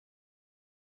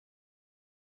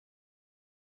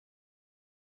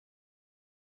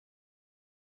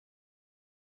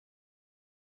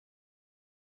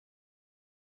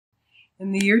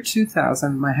In the year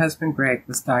 2000, my husband Greg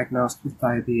was diagnosed with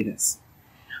diabetes.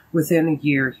 Within a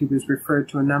year, he was referred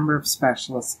to a number of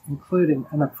specialists, including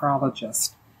a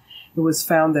nephrologist. It was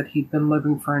found that he'd been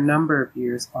living for a number of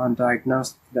years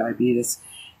undiagnosed with diabetes,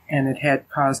 and it had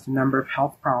caused a number of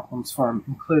health problems for him,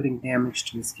 including damage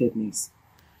to his kidneys.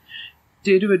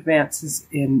 Due to advances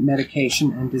in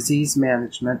medication and disease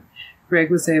management, Greg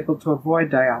was able to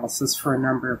avoid dialysis for a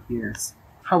number of years.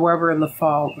 However, in the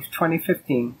fall of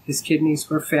 2015, his kidneys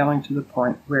were failing to the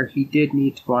point where he did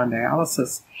need to go on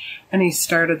dialysis, and he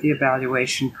started the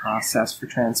evaluation process for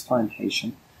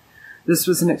transplantation. This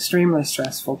was an extremely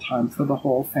stressful time for the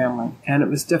whole family, and it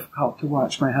was difficult to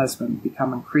watch my husband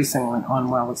become increasingly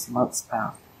unwell as the months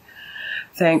passed.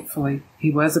 Thankfully,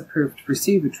 he was approved to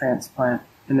receive a transplant,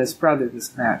 and his brother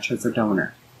was matched as a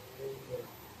donor.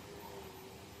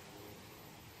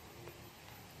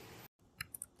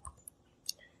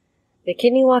 The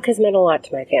Kidney Walk has meant a lot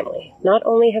to my family. Not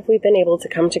only have we been able to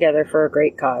come together for a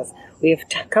great cause, we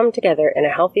have come together in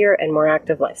a healthier and more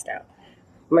active lifestyle.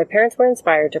 My parents were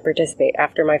inspired to participate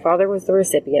after my father was the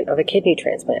recipient of a kidney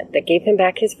transplant that gave him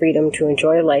back his freedom to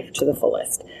enjoy life to the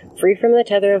fullest, free from the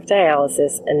tether of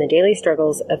dialysis and the daily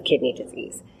struggles of kidney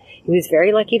disease. He was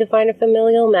very lucky to find a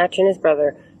familial match in his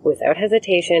brother who, without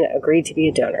hesitation, agreed to be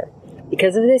a donor.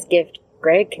 Because of this gift,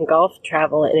 Greg can golf,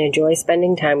 travel, and enjoy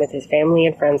spending time with his family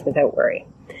and friends without worry.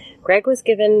 Greg was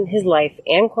given his life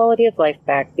and quality of life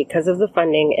back because of the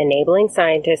funding enabling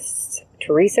scientists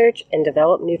to research and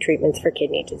develop new treatments for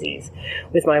kidney disease.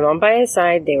 With my mom by his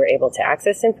side, they were able to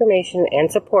access information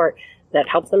and support that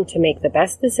helped them to make the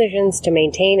best decisions to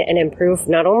maintain and improve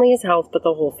not only his health, but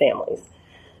the whole family's.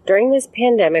 During this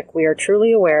pandemic, we are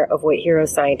truly aware of what hero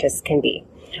scientists can be.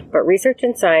 But research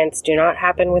and science do not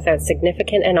happen without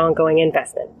significant and ongoing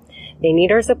investment. They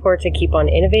need our support to keep on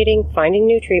innovating, finding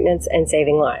new treatments, and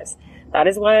saving lives. That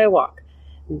is why I walk.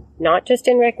 Not just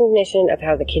in recognition of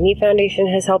how the Kidney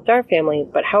Foundation has helped our family,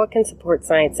 but how it can support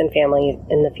science and family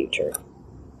in the future.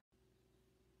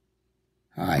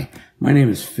 Hi, my name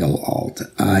is Phil Allt.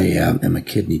 I am a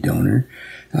kidney donor.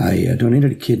 I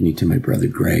donated a kidney to my brother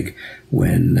Greg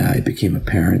when it became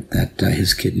apparent that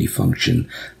his kidney function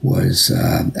was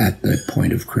at the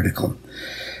point of critical.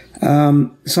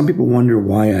 Some people wonder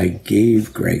why I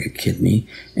gave Greg a kidney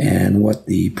and what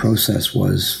the process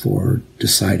was for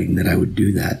deciding that I would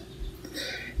do that.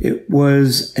 It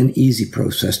was an easy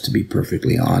process, to be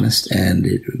perfectly honest, and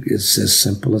it is as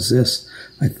simple as this.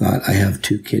 I thought, I have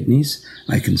 2 kidneys.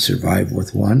 I can survive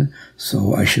with one,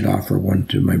 so I should offer one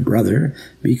to my brother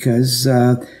because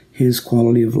his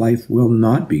quality of life will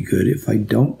not be good if I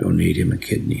don't donate him a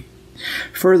kidney.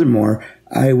 Furthermore,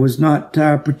 I was not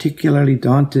particularly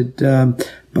daunted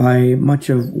by much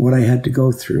of what I had to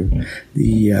go through.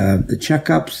 The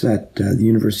checkups at the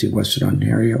University of Western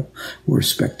Ontario were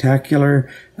spectacular.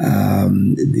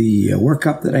 The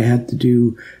workup that I had to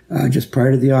do just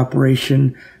prior to the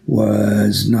operation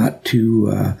was not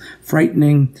too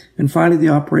frightening. And finally, the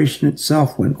operation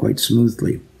itself went quite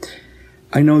smoothly.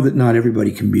 I know that not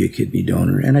everybody can be a kidney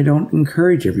donor, and I don't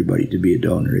encourage everybody to be a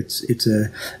donor. It's a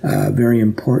very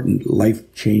important,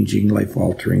 life-changing,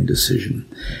 life-altering decision.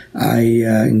 I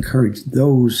encourage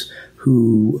those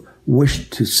who wish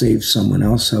to save someone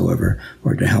else, however,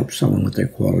 or to help someone with their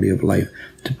quality of life,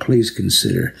 to please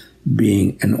consider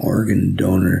being an organ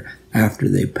donor after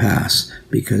they pass,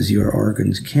 because your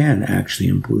organs can actually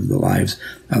improve the lives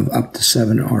of up to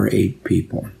 7 or 8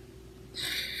 people.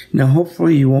 Now,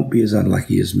 hopefully you won't be as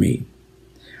unlucky as me.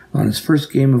 On his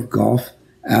first game of golf,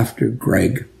 after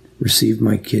Greg received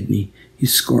my kidney, he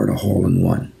scored a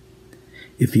hole-in-one.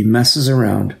 If he messes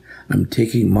around, I'm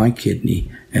taking my kidney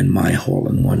and my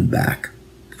hole-in-one back.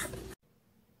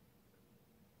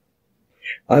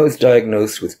 I was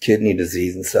diagnosed with kidney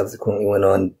disease and subsequently went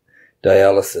on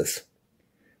dialysis.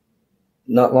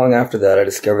 Not long after that, I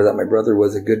discovered that my brother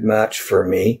was a good match for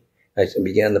me. I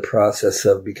began the process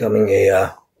of becoming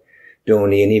a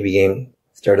donee, and he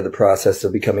started the process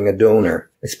of becoming a donor.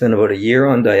 I spent about a year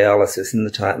on dialysis, and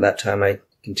that time I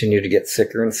continued to get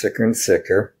sicker and sicker and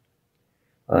sicker.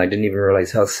 I didn't even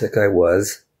realize how sick I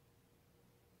was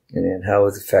and how it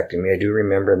was affecting me. I do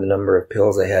remember the number of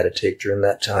pills I had to take during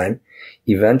that time.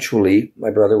 Eventually, my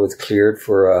brother was cleared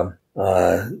for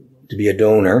to be a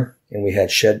donor, and we had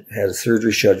a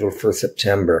surgery scheduled for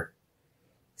September.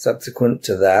 Subsequent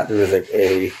to that, there was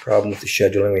a problem with the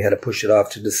scheduling. We had to push it off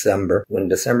to December. When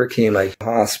December came, I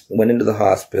went into the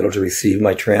hospital to receive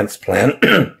my transplant,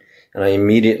 and I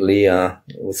immediately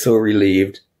was so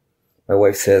relieved. My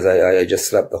wife says I just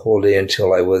slept the whole day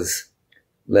until I was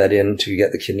let in to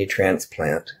get the kidney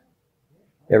transplant.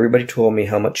 Everybody told me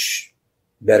how much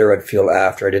better I'd feel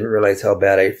after. I didn't realize how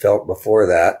bad I felt before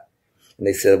that. And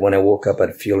they said when I woke up,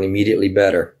 I'd feel immediately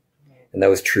better. And that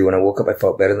was true. When I woke up, I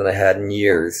felt better than I had in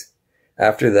years.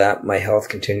 After that, my health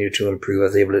continued to improve. I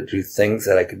was able to do things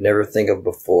that I could never think of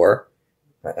before.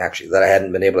 Actually, that I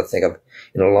hadn't been able to think of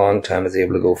in a long time. I was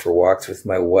able to go for walks with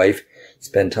my wife,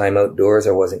 spend time outdoors.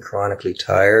 I wasn't chronically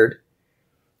tired.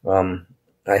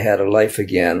 I had a life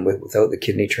again without the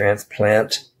kidney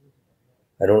transplant.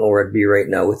 I don't know where I'd be right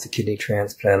now. With the kidney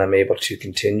transplant, I'm able to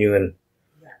continue and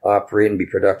operate and be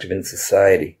productive in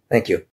society. Thank you.